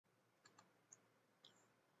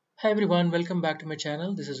Hi everyone, welcome back to my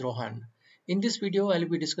channel. This is Rohan. In this video, I'll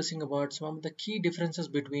be discussing about some of the key differences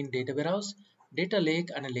between data warehouse, data lake,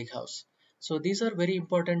 and a lakehouse. So these are very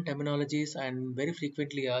important terminologies and very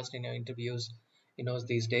frequently asked in interviews,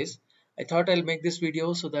 these days. I thought I'll make this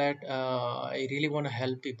video so that I really want to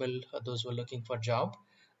help people, those who are looking for job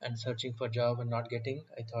and searching for job and not getting.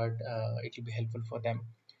 I thought it will be helpful for them.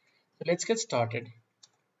 So let's get started.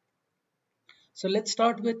 So let's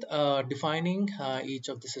start with defining each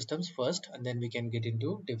of the systems first, and then we can get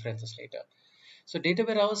into differences later. So data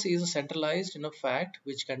warehouse is a centralized, fact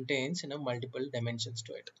which contains, multiple dimensions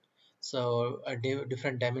to it. So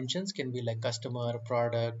different dimensions can be like customer,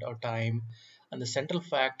 product, or time, and the central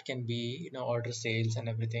fact can be, order, sales, and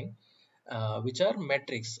everything, which are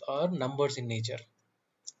metrics or numbers in nature.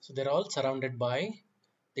 So they're all surrounded by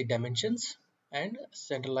the dimensions and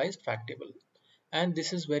centralized fact table. And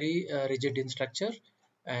this is very rigid in structure,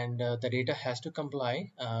 and the data has to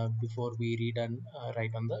comply before we read and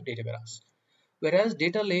write on the data warehouse. Whereas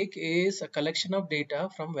data lake is a collection of data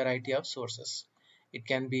from variety of sources. It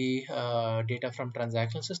can be data from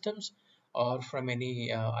transactional systems or from any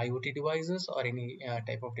IoT devices or any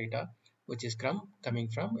type of data which is coming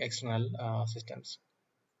from external systems.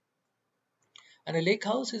 And a lake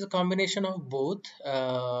house is a combination of both,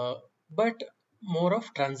 but more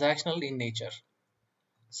of transactional in nature.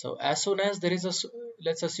 So as soon as there is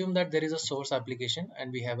let's assume that there is a source application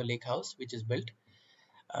and we have a lake house which is built.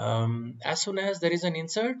 As soon as there is an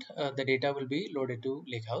insert, the data will be loaded to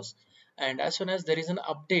Lakehouse, and as soon as there is an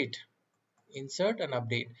update, insert and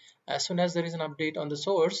update. As soon as there is an update on the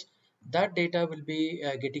source, that data will be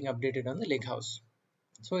getting updated on the Lakehouse.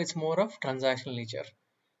 So it's more of transactional nature,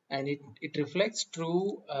 and it reflects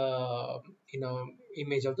true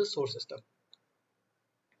image of the source system.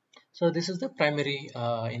 So this is the primary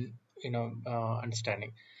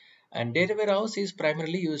understanding. And data warehouse is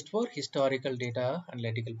primarily used for historical data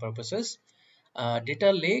analytical purposes.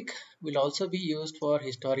 Data lake will also be used for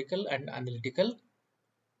historical and analytical,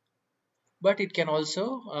 but it can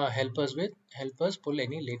also help us pull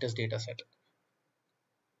any latest data set.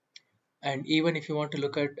 And even if you want to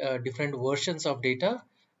look at different versions of data,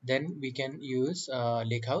 then we can use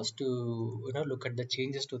Lakehouse to look at the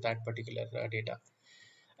changes to that particular data.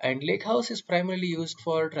 And Lakehouse is primarily used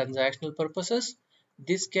for transactional purposes.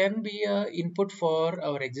 This can be an input for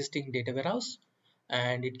our existing data warehouse,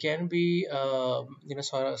 and it can be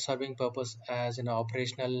serving purpose as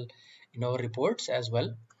operational reports as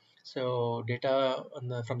well. So data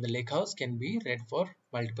from the Lakehouse can be read for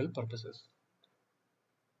multiple purposes.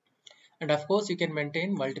 And of course, you can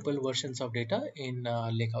maintain multiple versions of data in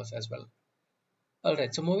Lakehouse as well. All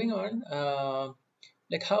right, so moving on,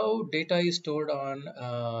 like how data is stored on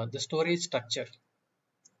the storage structure.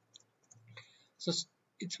 So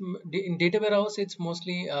it's in data warehouse, it's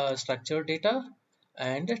mostly structured data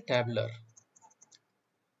and tabular.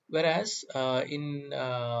 Whereas in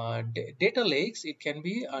data lakes, it can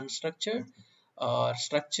be unstructured or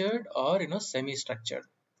structured or semi-structured.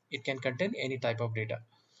 It can contain any type of data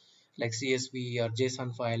like CSV or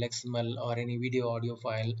JSON file, XML, or any video audio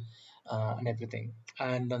file, and everything.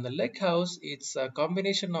 And on the Lakehouse, it's a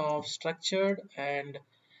combination of structured and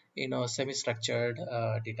semi-structured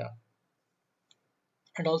data.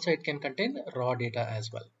 And also it can contain raw data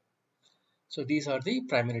as well. So these are the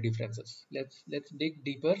primary differences. Let's dig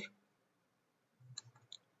deeper.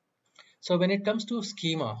 So when it comes to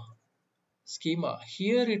schema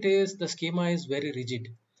here, it is the schema is very rigid.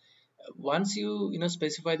 Once you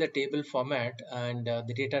specify the table format and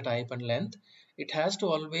the data type and length, it has to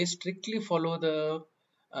always strictly follow the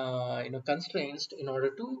constraints in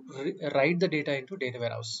order to write the data into data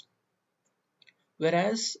warehouse.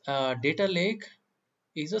 Whereas data lake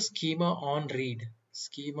is a schema on read.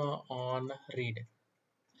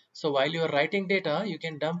 So while you are writing data, you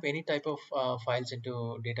can dump any type of files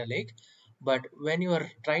into data lake, but when you are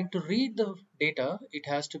trying to read the data, it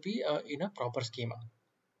has to be in a proper schema.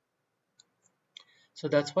 So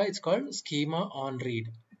that's why it's called schema on read.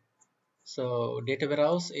 So data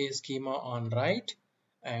warehouse is schema on write,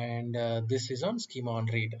 and this is on schema on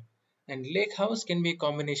read. And Lakehouse can be a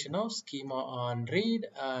combination of schema on read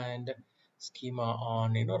and schema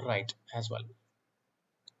on write as well.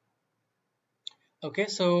 Okay,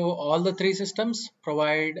 so all the three systems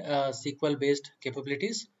provide SQL based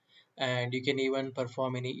capabilities, and you can even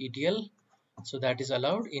perform any ETL. So that is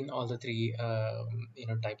allowed in all the three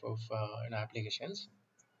type of applications.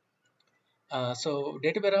 So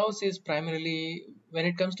data warehouse is primarily, when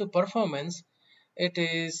it comes to performance, it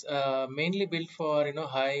is mainly built for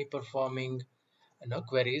high performing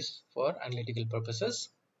queries for analytical purposes.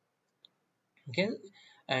 Okay,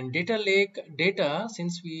 And data lake data,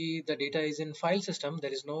 since the data is in file system,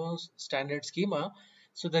 there is no standard schema,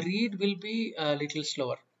 so the read will be a little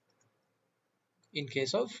slower in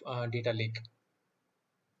case of data lake.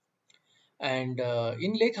 And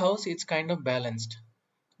in Lakehouse, it's kind of balanced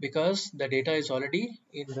because the data is already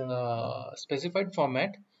in the specified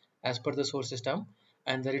format as per the source system,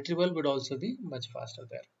 and the retrieval would also be much faster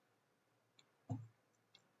there.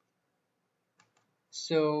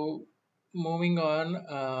 So moving on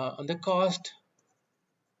the cost.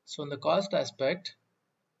 So on the cost aspect,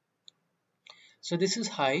 so this is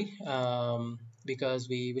high because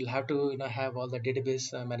we will have to have all the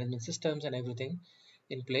database management systems and everything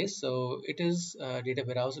in place. So it is data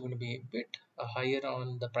warehouse going to be a bit higher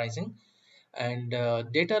on the pricing. And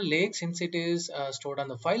data lake, since it is stored on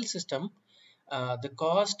the file system, the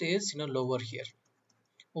cost is lower here.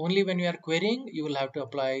 Only when you are querying you will have to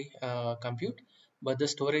apply compute, but the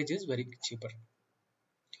storage is very cheaper.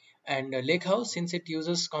 And Lakehouse, since it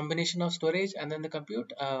uses combination of storage and then the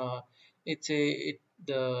compute, the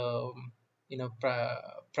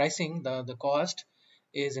pricing, the cost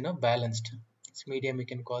is balanced. It's medium, you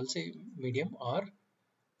can call say medium, or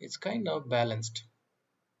it's kind of balanced.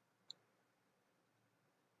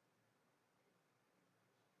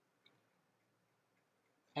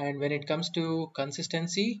 And when it comes to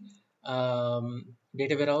consistency,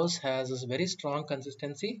 data warehouse has a very strong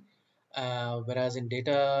consistency, whereas in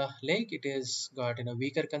data lake it is got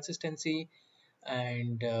weaker consistency.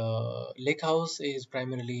 And Lakehouse is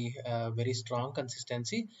primarily very strong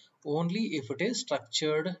consistency only if it is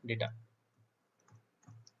structured data.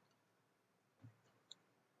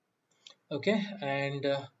 Okay, and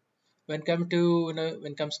when comes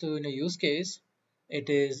to use case, it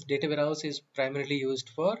is data warehouse is primarily used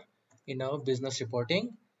for business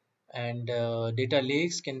reporting, and data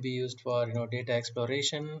lakes can be used for data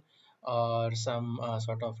exploration or some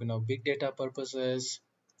sort of big data purposes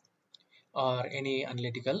or any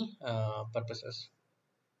analytical purposes.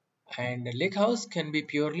 And Lakehouse can be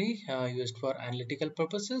purely used for analytical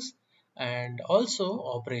purposes and also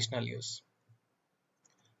operational use.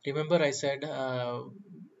 Remember I said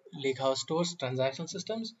Lakehouse stores transactional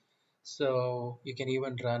systems, so you can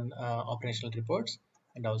even run operational reports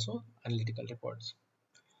and also analytical reports.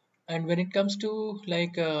 And when it comes to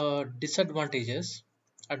like disadvantages,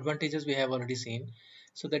 advantages we have already seen.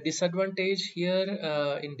 So the disadvantage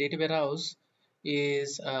here in data warehouse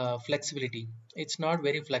is flexibility. It's not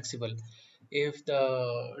very flexible. If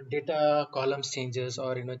the data columns changes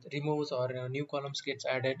or removes or new columns gets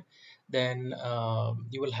added, then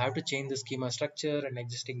you will have to change the schema structure and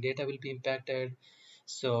existing data will be impacted.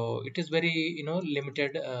 So it is very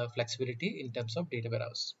limited flexibility in terms of data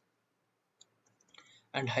warehouse,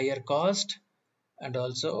 and higher cost. And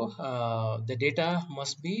also the data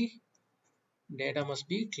must be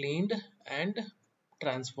cleaned and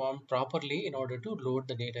transformed properly in order to load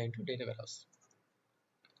the data into data warehouse,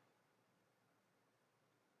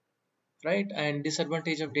 right? And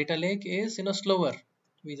disadvantage of data lake is slower.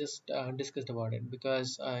 We just discussed about it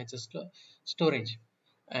because it's a storage.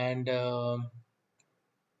 And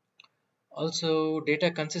also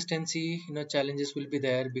data consistency challenges will be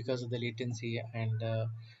there because of the latency and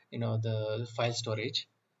the file storage.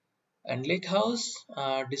 And Lakehouse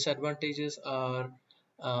disadvantages are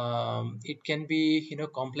it can be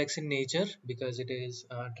complex in nature because it is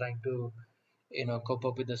trying to cope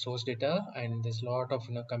up with the source data, and there's a lot of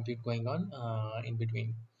compute going on in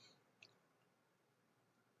between.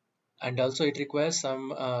 And also it requires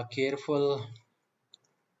some careful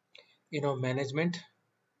management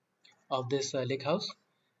of this Lakehouse,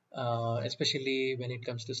 especially when it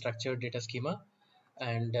comes to structured data schema.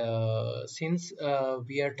 And since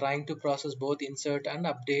we are trying to process both insert and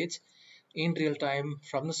updates in real time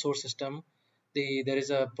from the source system, there is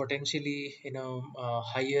a potentially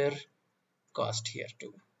higher cost here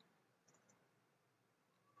too.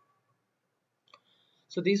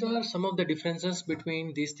 So these are some of the differences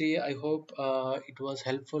between these three. I hope it was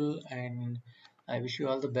helpful, and I wish you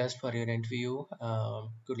all the best for your interview.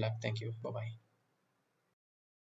 Good luck. Thank you. Bye bye.